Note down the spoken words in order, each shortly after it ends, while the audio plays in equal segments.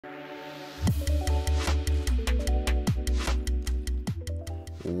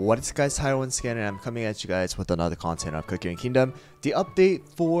What is guys, Tyler once again, and I'm coming at you guys with another content of Cookie and Kingdom. The update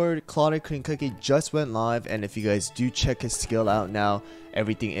for Clotted Cream Cookie just went live, and if you guys do check his skill out now,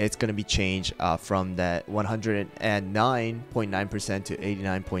 everything is going to be changed from that 109.9% to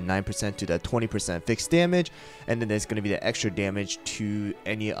 89.9% to that 20% fixed damage, and then there's going to be the extra damage to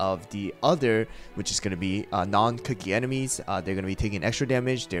any of the other, which is going to be non-cookie enemies. They're going to be taking extra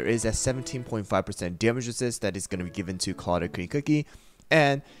damage. There is a 17.5% damage resist that is going to be given to Clotted Cream Cookie,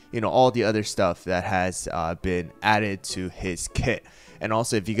 and all the other stuff that has been added to his kit. And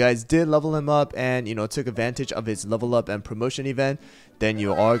also, if you guys did level him up and took advantage of his level up and promotion event, then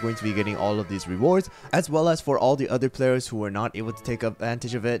you are going to be getting all of these rewards, as well as for all the other players who were not able to take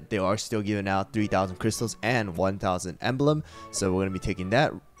advantage of it, they are still giving out 3,000 crystals and 1,000 emblem. So we're going to be taking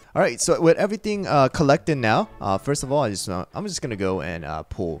that. Alright, so with everything collected now, first of all, I'm just going to go and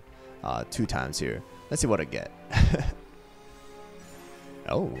pull 2 times here. Let's see what I get.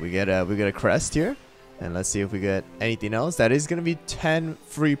 Oh, we get a crest here, and let's see if we get anything else. That is going to be 10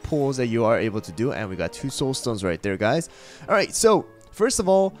 free pulls that you are able to do, and we got 2 soul stones right there, guys. All right, so first of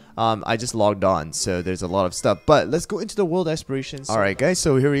all, I just logged on, so there's a lot of stuff, but let's go into the world aspirations. All right, guys,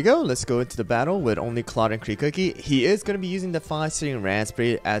 so here we go. Let's go into the battle with only Clotted Cream Cookie. He is going to be using the 5-sitting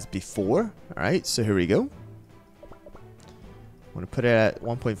raspberry as before. All right, so here we go. I'm going to put it at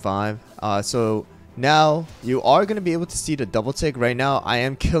 1.5. So now you are going to be able to see the double tick. Right now I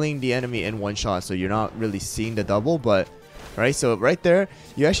am killing the enemy in one shot, so you're not really seeing the double, but right, so right there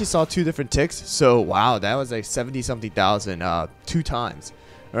you actually saw 2 different ticks. So wow, that was like 70 something thousand 2 times.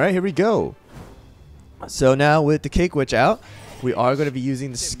 All right, here we go. So now with the cake witch out, we are going to be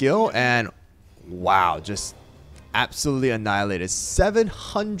using the skill, and wow, just absolutely annihilated.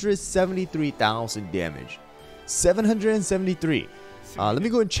 773,000 damage. 773. Let me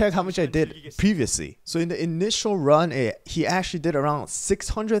go and check how much I did previously. So in the initial run, he actually did around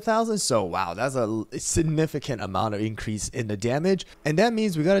 600,000. So wow, that's a significant amount of increase in the damage, and that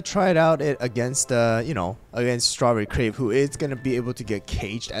means we gotta try it out against against Strawberry Crave, who is gonna be able to get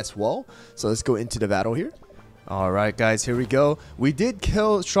caged as well. So let's go into the battle here. Alright guys, here we go. We did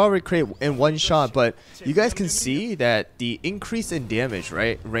kill Strawberry Crate in one shot, but you guys can see that the increase in damage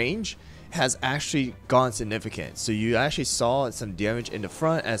range has actually gone significant. So you actually saw some damage in the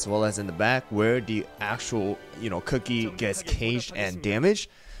front as well as in the back, where the actual cookie gets caged and damaged.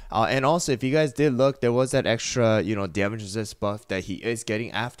 And also, if you guys did look, there was that extra damage resist buff that he is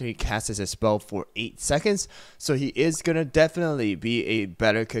getting after he casts his spell for 8 seconds. So he is gonna definitely be a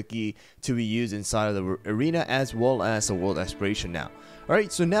better cookie to be used inside of the arena as well as the world aspiration now.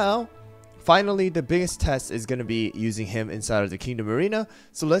 Alright, so now finally, the biggest test is going to be using him inside of the Kingdom Arena.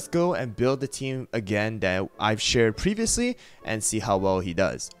 So let's go and build the team again that I've shared previously and see how well he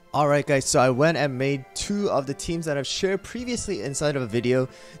does. Alright guys, so I went and made 2 of the teams that I've shared previously inside of a video.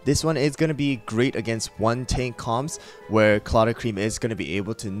 This one is going to be great against 1 tank comps, where Clotted Cream is going to be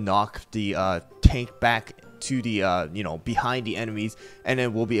able to knock the tank back to the behind the enemies, and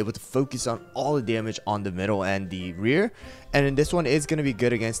then we'll be able to focus on all the damage on the middle and the rear. And then this one is going to be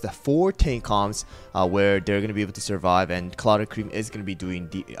good against the 4 tank comps, where they're going to be able to survive, and Clotted Cream is going to be doing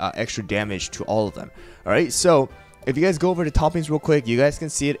the extra damage to all of them. Alright, so if you guys go over the toppings real quick, you guys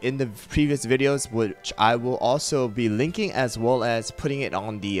can see it in the previous videos, which I will also be linking as well as putting it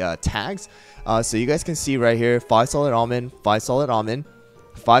on the tags. So you guys can see right here, 5 solid almond, 5 solid almond,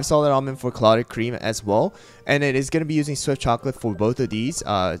 5 solid almond for Clotted Cream as well, and it is going to be using Swift Chocolate for both of these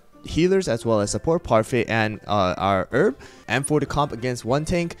healers as well as support, Parfait and our herb. And for the comp against 1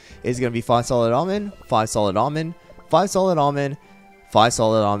 tank is going to be 5 solid almond, 5 solid almond, 5 solid almond, 5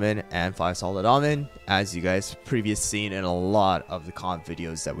 solid almond, and 5 solid almond, as you guys previously seen in a lot of the comp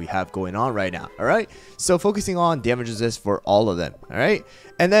videos that we have going on right now. Alright, so focusing on damage resist for all of them. Alright,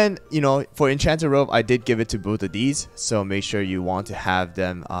 and then for Enchanted Robe, I did give it to both of these, so make sure you want to have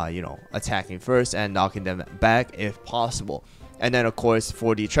them attacking first and knocking them back if possible. And then of course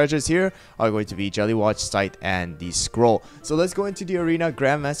for the treasures here are going to be Jelly Watch, Sight, and the Scroll. So let's go into the arena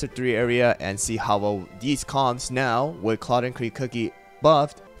Grandmaster 3 area and see how well these comps now with Clotted Cream Cookie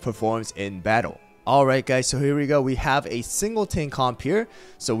buffed performs in battle. Alright guys, so here we go. We have a single tank comp here,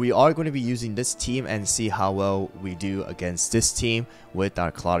 so we are going to be using this team and see how well we do against this team with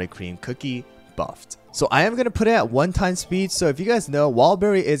our Clotted Cream Cookie buffed. So I am going to put it at 1 speed. So if you guys know,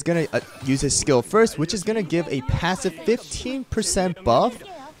 Wildberry is going to use his skill first, which is going to give a passive 15% buff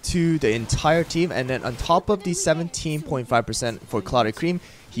to the entire team, and then on top of the 17.5% for Clotted Cream,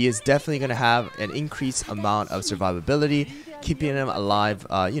 he is definitely going to have an increased amount of survivability, keeping him alive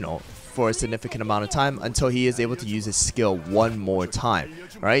for a significant amount of time until he is able to use his skill one more time.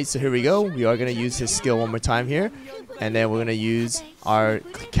 Alright, so here we go. We are going to use his skill one more time here. And then we're gonna use our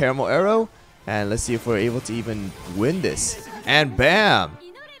caramel arrow, and let's see if we're able to even win this. And bam!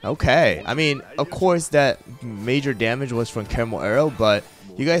 Okay, I mean, of course that major damage was from caramel arrow, but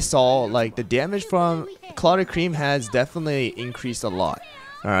you guys saw like the damage from Clotted Cream has definitely increased a lot.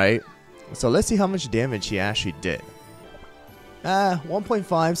 Alright, so let's see how much damage he actually did.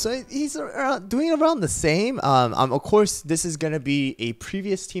 1.5, so he's doing around the same. Of course, this is gonna be a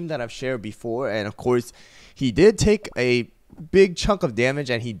previous team that I've shared before, and of course, he did take a big chunk of damage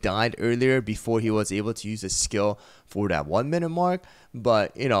and he died earlier before he was able to use his skill for that 1 minute mark.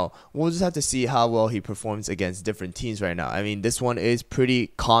 But you know, we'll just have to see how well he performs against different teams right now. I mean, this one is pretty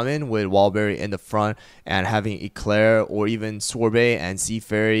common with Wallberry in the front and having Eclair or even Sorbet and Sea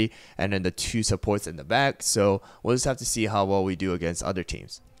Fairy, and then the 2 supports in the back. So we'll just have to see how well we do against other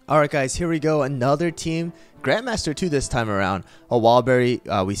teams. Alright guys, here we go, another team, Grandmaster 2 this time around. A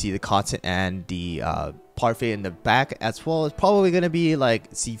Wallberry, we see the Cotton and the Parfait in the back, as well as probably going to be like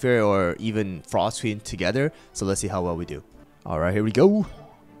Sea Fairy or even Frost Queen together. So let's see how well we do. Alright, here we go.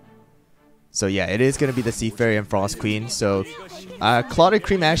 So yeah, it is going to be the Sea Fairy and Frost Queen. So Clotted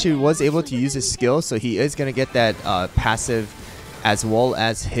Cream actually was able to use his skill, so he is going to get that passive as well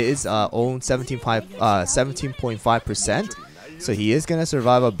as his own 17.5%. So he is going to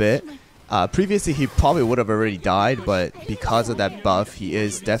survive a bit. Previously, he probably would have already died, but because of that buff, he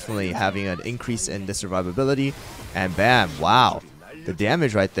is definitely having an increase in the survivability. And bam, wow. The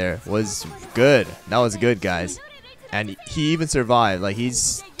damage right there was good. That was good, guys. And he even survived. Like,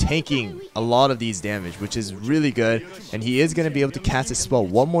 he's tanking a lot of these damage, which is really good. And he is going to be able to cast his spell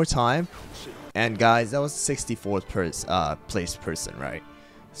one more time. And guys, that was 64th place person, right?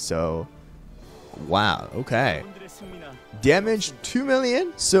 So, wow, okay. Damage 2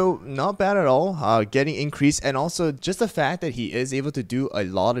 million, so not bad at all. Getting increased, and also just the fact that he is able to do a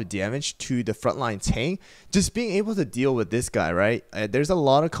lot of damage to the frontline tank, just being able to deal with this guy, right? There's a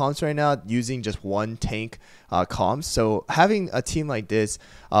lot of comps right now using just one tank comps, so having a team like this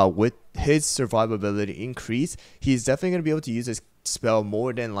with his survivability increase, he's definitely going to be able to use his spell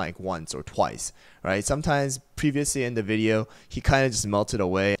more than like once or twice, right? Sometimes previously in the video he kind of just melted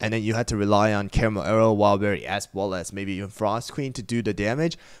away, and then you had to rely on Caramel Arrow, Wildberry, as well as maybe even Frost Queen to do the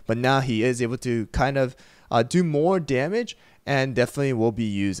damage. But now he is able to kind of do more damage, and definitely will be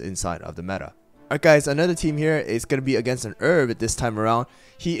used inside of the meta. Alright guys, another team here is going to be against an herb this time around.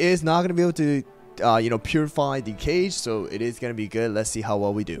 He is not going to be able to purify the cage, so it is going to be good. Let's see how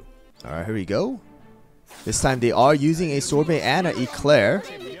well we do. Alright, here we go. This time they are using a Sorbet and an Eclair.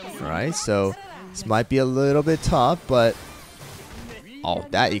 Alright, so this might be a little bit tough, but oh,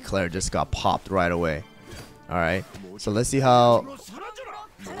 that Eclair just got popped right away. Alright, so let's see how.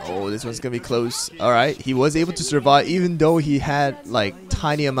 Oh, this one's gonna be close. Alright, he was able to survive even though he had like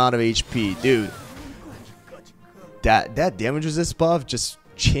tiny amount of HP. Dude, that damage resist buff just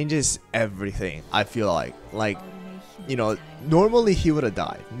changes everything. I feel like you know, normally he would have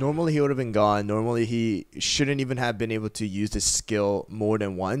died. Normally he would have been gone. Normally he shouldn't even have been able to use this skill more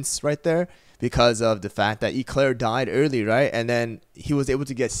than once right there, because of the fact that Eclair died early, right? And then he was able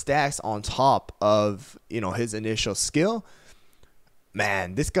to get stacks on top of, you know, his initial skill.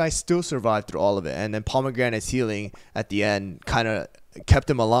 Man, this guy still survived through all of it. And then Pomegranate's healing at the end kind of kept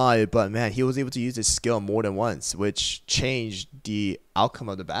him alive. But man, he was able to use his skill more than once, which changed the outcome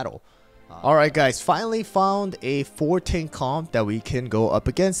of the battle. Alright guys, finally found a 4-tank comp that we can go up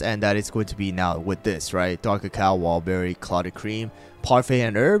against, and that is going to be now with this, right? Dark Cacao, Wallberry, Clotted Cream, Parfait,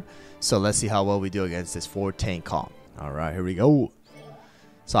 and Herb. So let's see how well we do against this 4-tank comp. Alright, here we go.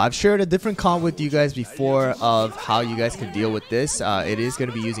 So I've shared a different comp with you guys before of how you guys can deal with this. It is going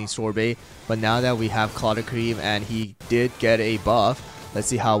to be using Sorbet, but now that we have Clotted Cream and he did get a buff, let's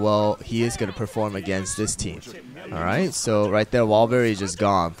see how well he is going to perform against this team. Alright, so right there, Wallberry is just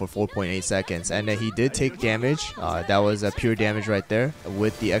gone for 4.8 seconds. And then he did take damage. That was a pure damage right there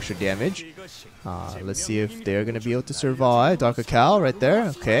with the extra damage. Let's see if they're going to be able to survive. Dark Cacao right there.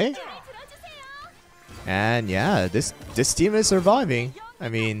 Okay. And yeah, this team is surviving. I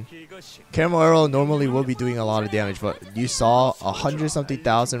mean, Caramel Arrow normally will be doing a lot of damage, but you saw 100-something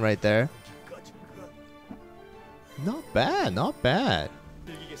thousand right there. Not bad, not bad.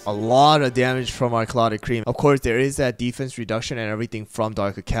 A lot of damage from our Clotted Cream. Of course, there is that defense reduction and everything from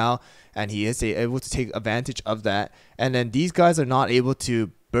Dark Cacao, and he is able to take advantage of that. And then these guys are not able to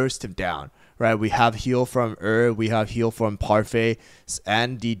burst him down, right? We have heal from Herb, we have heal from Parfait,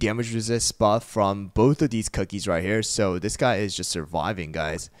 and the damage resist buff from both of these cookies right here. So this guy is just surviving,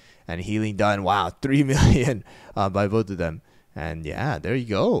 guys. And healing done. Wow, 3 million by both of them. And yeah, there you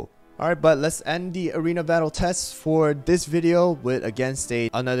go. Alright, but let's end the arena battle test for this video with against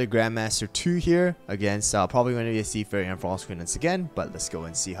another Grandmaster 2 here against probably going to be a Seafarer and Frost Queen once again, but let's go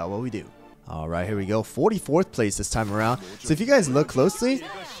and see how well we do. Alright, here we go. 44th place this time around. So if you guys look closely,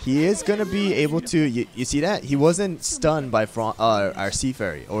 he is going to be able to, you see that? He wasn't stunned by our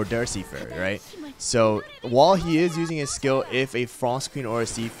Seafarer or their Seafarer, right? So while he is using his skill, if a Frost Queen or a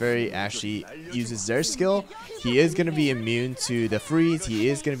Seafarer actually uses their skill, he is going to be immune to the freeze. He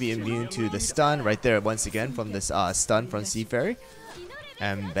is going to be immune to the stun right there once again from this stun from Seafarer.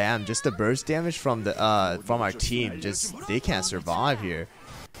 And bam, just the burst damage from our team. Just they can't survive here.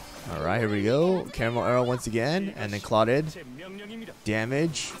 Alright, here we go. Caramel Arrow once again, and then Clotted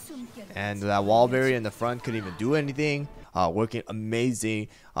damage. And that wall barrier in the front couldn't even do anything. Working amazing,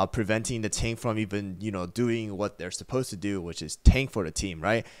 preventing the tank from even, doing what they're supposed to do, which is tank for the team,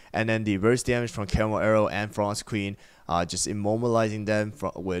 right? And then the burst damage from Caramel Arrow and Frost Queen, just immobilizing them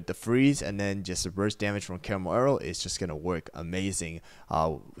with the freeze, and then just the burst damage from Caramel Arrow is just gonna work amazing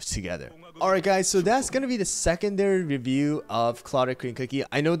together. Alright guys, so that's gonna be the secondary review of Clotted Cream Cookie.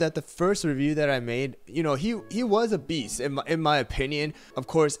 I know that the first review that I made, he was a beast in my opinion. Of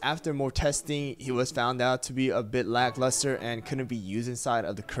course, after more testing, he was found out to be a bit lackluster and couldn't be used inside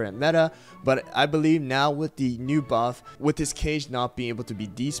of the current meta. But I believe now with the new buff, with his cage not being able to be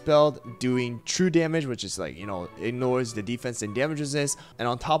dispelled, doing true damage, which is like, ignores the defense and damage resist, and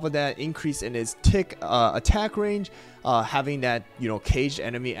on top of that, increase in his tick attack range, having that caged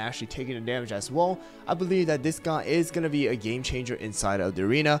enemy actually taking the damage as well. I believe that this guy is going to be a game changer inside of the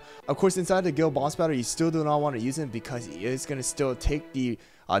arena. Of course, inside the guild boss battle, you still do not want to use him because he is going to still take the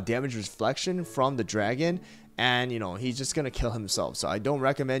damage reflection from the dragon, and he's just gonna kill himself. So I don't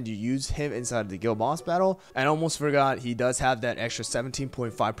recommend you use him inside the guild boss battle. And I almost forgot, he does have that extra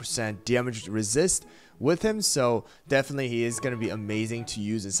 17.5% damage resist with him, so definitely he is going to be amazing to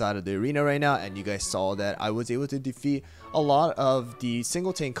use inside of the arena right now. And you guys saw that I was able to defeat a lot of the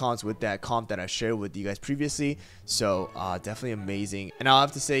single tank comps with that comp that I shared with you guys previously. So definitely amazing. And I'll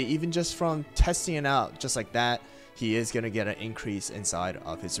have to say, even just from testing it out just like that, he is going to get an increase inside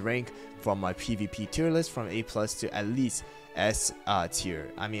of his rank from my PvP tier list from A+ to at least S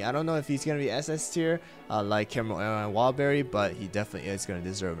tier. I mean, I don't know if he's going to be SS tier like Caramel Arrow and Wildberry, but he definitely is going to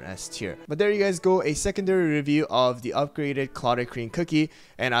deserve an S tier. But there you guys go, a secondary review of the upgraded Clotted Cream Cookie,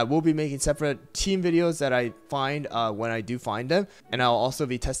 and I will be making separate team videos that I find when I do find them, and I'll also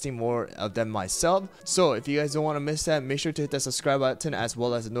be testing more of them myself. So if you guys don't want to miss that, make sure to hit that subscribe button as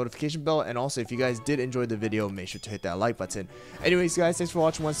well as the notification bell, and also if you guys did enjoy the video, make sure to hit that like button. Anyways guys, thanks for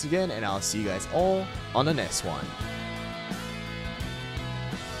watching once again, and I'll see you guys all on the next one.